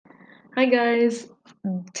Hi, guys.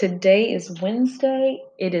 Today is Wednesday.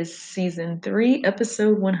 It is season 3,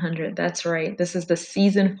 episode 100. That's right. This is the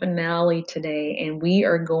season finale today, and we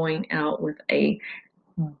are going out with a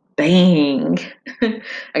bang. I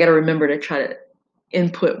got to remember to try to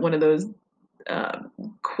input one of those uh,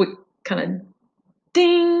 quick kind of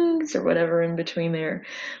dings or whatever in between there.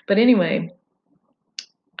 But anyway,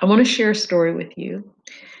 I want to share a story with you,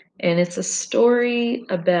 and it's a story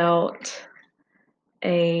about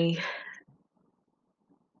a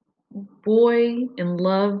boy in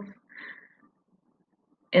love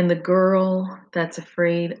and the girl that's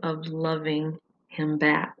afraid of loving him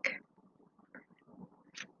back.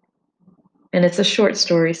 And it's a short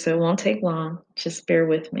story, so it won't take long. Just bear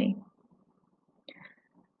with me.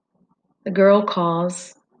 The girl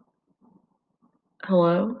calls,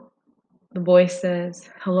 hello. The boy says,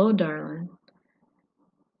 hello, darling.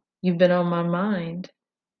 You've been on my mind.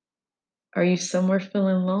 Are you somewhere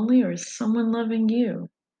feeling lonely or is someone loving you?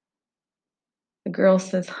 The girl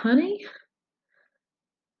says, honey,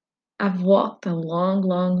 I've walked a long,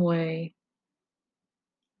 long way,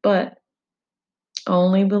 but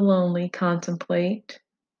only the lonely contemplate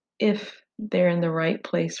if they're in the right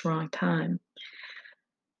place, wrong time.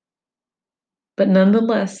 But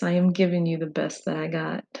nonetheless, I am giving you the best that I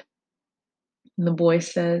got. And the boy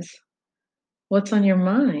says, what's on your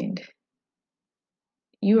mind?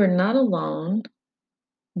 You are not alone,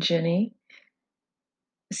 Jenny.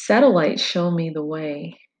 Satellites show me the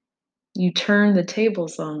way. You turn the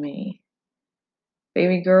tables on me.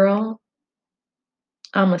 Baby girl,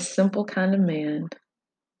 I'm a simple kind of man.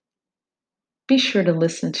 Be sure to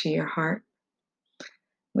listen to your heart.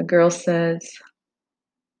 The girl says,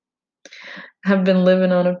 I've been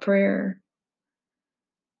living on a prayer.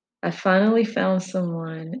 I finally found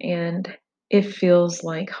someone and it feels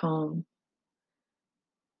like home.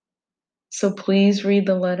 So please read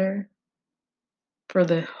the letter for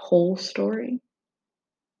the whole story.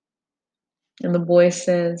 And the boy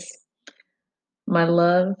says, my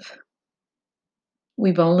love,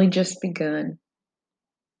 we've only just begun.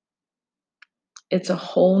 It's a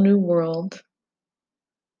whole new world,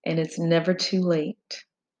 and it's never too late.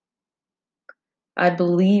 I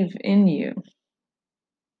believe in you.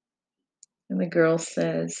 And the girl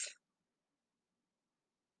says,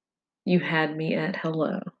 you had me at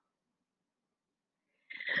hello.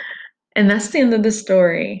 And that's the end of the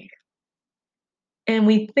story. And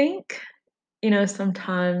we think,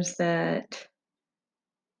 sometimes that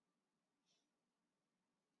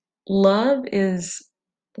love is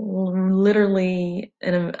literally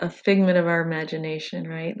a figment of our imagination,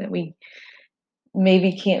 right? That we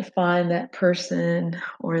maybe can't find that person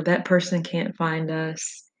or that person can't find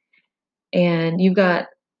us. And you've got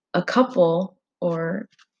a couple or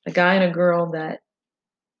a guy and a girl that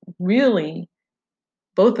really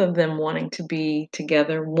both of them wanting to be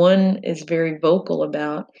together. One is very vocal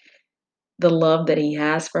about the love that he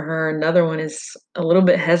has for her. Another one is a little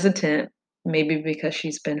bit hesitant, maybe because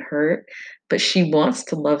she's been hurt, but she wants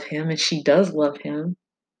to love him and she does love him.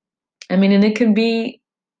 I mean, and it can be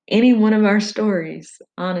any one of our stories,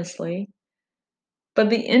 honestly. But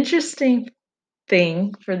the interesting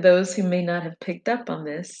thing for those who may not have picked up on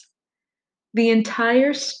this, the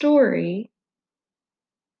entire story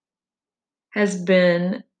has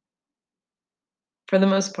been, for the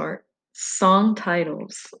most part, song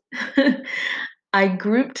titles. I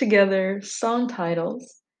grouped together song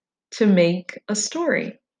titles to make a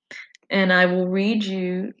story. And I will read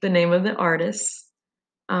you the name of the artists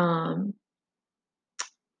um,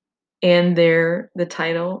 and the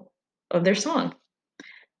title of their song.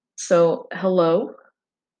 So, Hello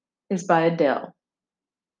is by Adele.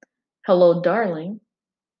 Hello, Darling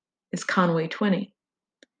is Conway Twitty.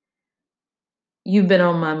 You've Been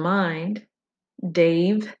on My Mind,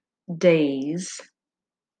 Dave Days.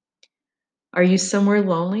 Are You Somewhere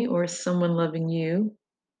Lonely or Is Someone Loving You?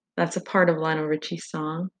 That's a part of Lionel Richie's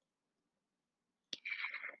song.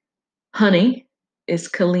 Honey is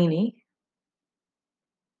Kalini.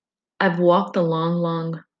 I've Walked a Long,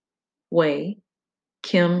 Long Way,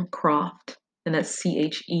 Kim Croft, and that's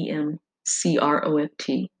Chemcroft.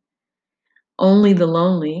 Only the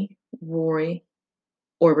Lonely, Roy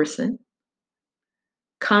Orbison.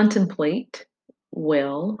 Contemplate,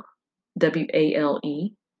 Well, Wale.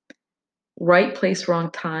 Right Place,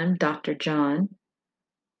 Wrong Time, Dr. John.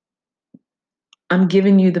 I'm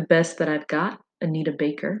Giving You the Best That I've Got, Anita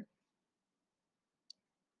Baker.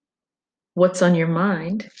 What's on Your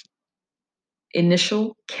Mind?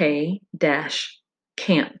 Initial K dash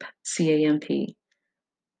Camp, Camp.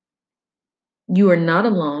 You Are Not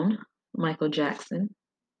Alone, Michael Jackson.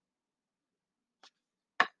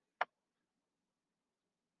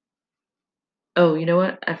 Oh, you know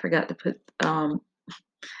what? I forgot to put,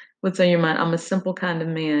 What's on Your Mind? I'm a Simple Kind of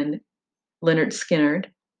Man, Leonard Skinnard.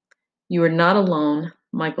 You Are Not Alone,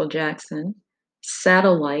 Michael Jackson.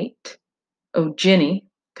 Satellite. Oh, Jenny.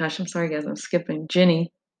 Gosh, I'm sorry, guys, I'm skipping.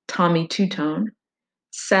 Jenny, Tommy Two-Tone.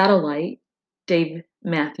 Satellite, Dave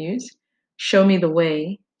Matthews. Show Me the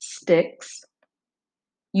Way, Styx.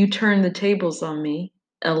 You Turn the Tables on Me,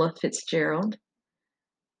 Ella Fitzgerald.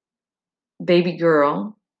 Baby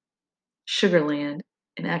Girl, Sugarland,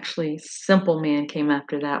 and actually Simple Man came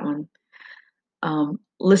after that one.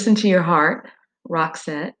 Listen to Your Heart,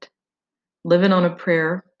 Roxette. Living on a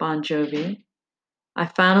Prayer, Bon Jovi. I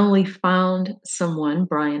Finally Found Someone,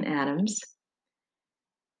 Bryan Adams.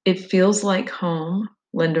 It Feels Like Home,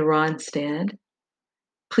 Linda Ronstadt.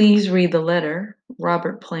 Please Read the Letter,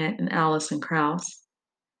 Robert Plant and Alison Krauss.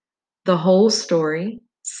 The Whole Story,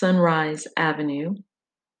 Sunrise Avenue.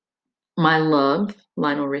 My Love,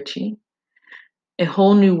 Lionel Richie. A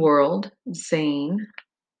Whole New World, Zayn.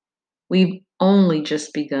 We've Only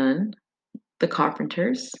Just Begun, The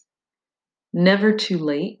Carpenters. Never Too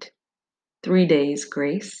Late, 3 Days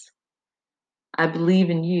Grace. I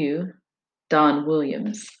Believe in You, Don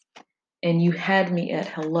Williams. And You Had Me at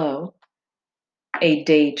Hello, A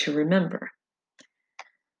Day to Remember.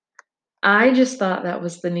 I just thought that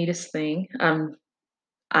was the neatest thing.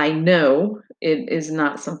 I know it is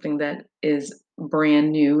not something that is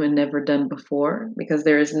brand new and never done before because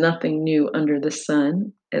there is nothing new under the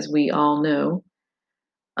sun, as we all know.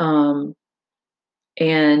 Um,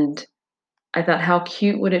 and I thought, how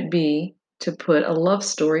cute would it be to put a love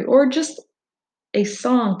story or just a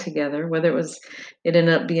song together, whether it ended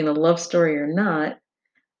up being a love story or not.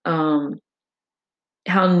 Um,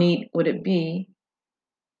 how neat would it be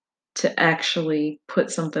to actually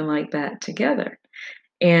put something like that together?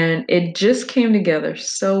 And it just came together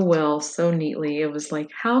so well, so neatly. It was like,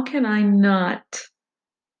 how can I not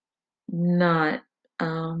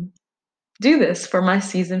do this for my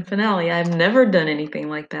season finale? I've never done anything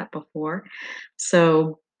like that before.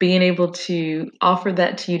 So being able to offer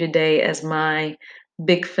that to you today as my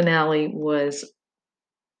big finale was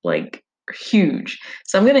like huge.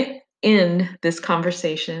 So I'm going to end this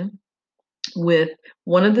conversation with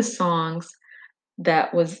one of the songs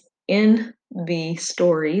that was in the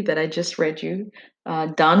story that I just read you.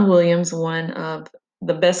 Don Williams, one of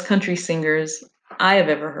the best country singers I have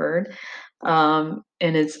ever heard. And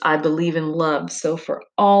it's I Believe in Love. So for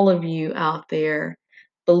all of you out there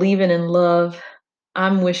believing in love,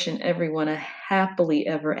 I'm wishing everyone a happily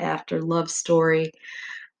ever after love story.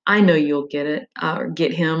 I know you'll get it, or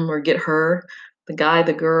get him or get her, the guy,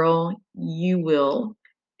 the girl, you will.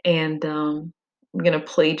 And I'm going to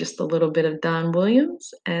play just a little bit of Don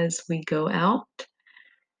Williams as we go out.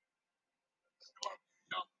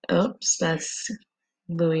 Oops, that's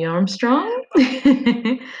Louis Armstrong.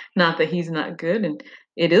 Not that he's not good, and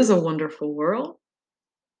it is a wonderful world.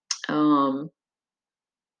 Um,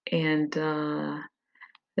 and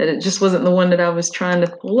that it just wasn't the one that I was trying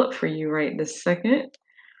to pull up for you right this second.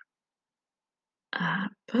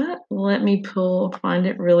 But let me find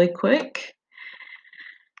it really quick.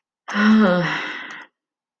 But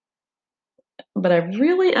I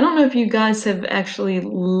don't know if you guys have actually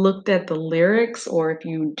looked at the lyrics or if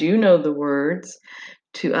you do know the words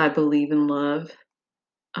to I Believe in Love.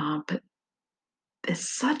 But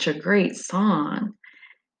it's such a great song.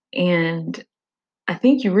 And I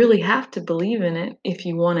think you really have to believe in it if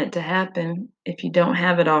you want it to happen, if you don't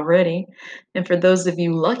have it already. And for those of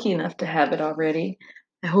you lucky enough to have it already,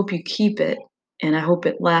 I hope you keep it and I hope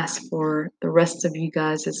it lasts for the rest of you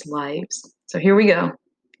guys' lives. So here we go,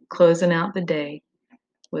 closing out the day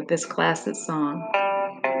with this classic song.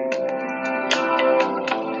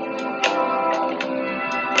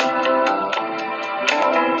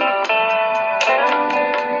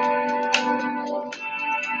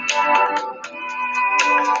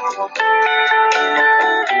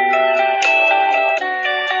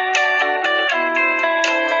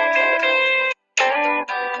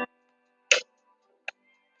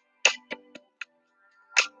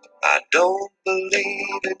 I don't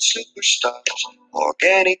believe in superstars,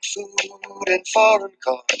 organic food and foreign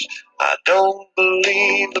cars. I don't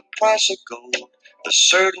believe the price of gold, the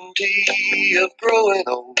certainty of growing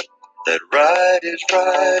old. That right is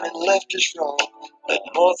right and left is wrong, that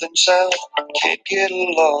north and south can't get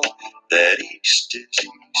along, that east is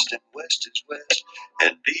east and west is west,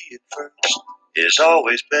 and being first is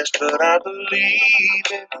always best. But I believe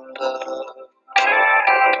in love.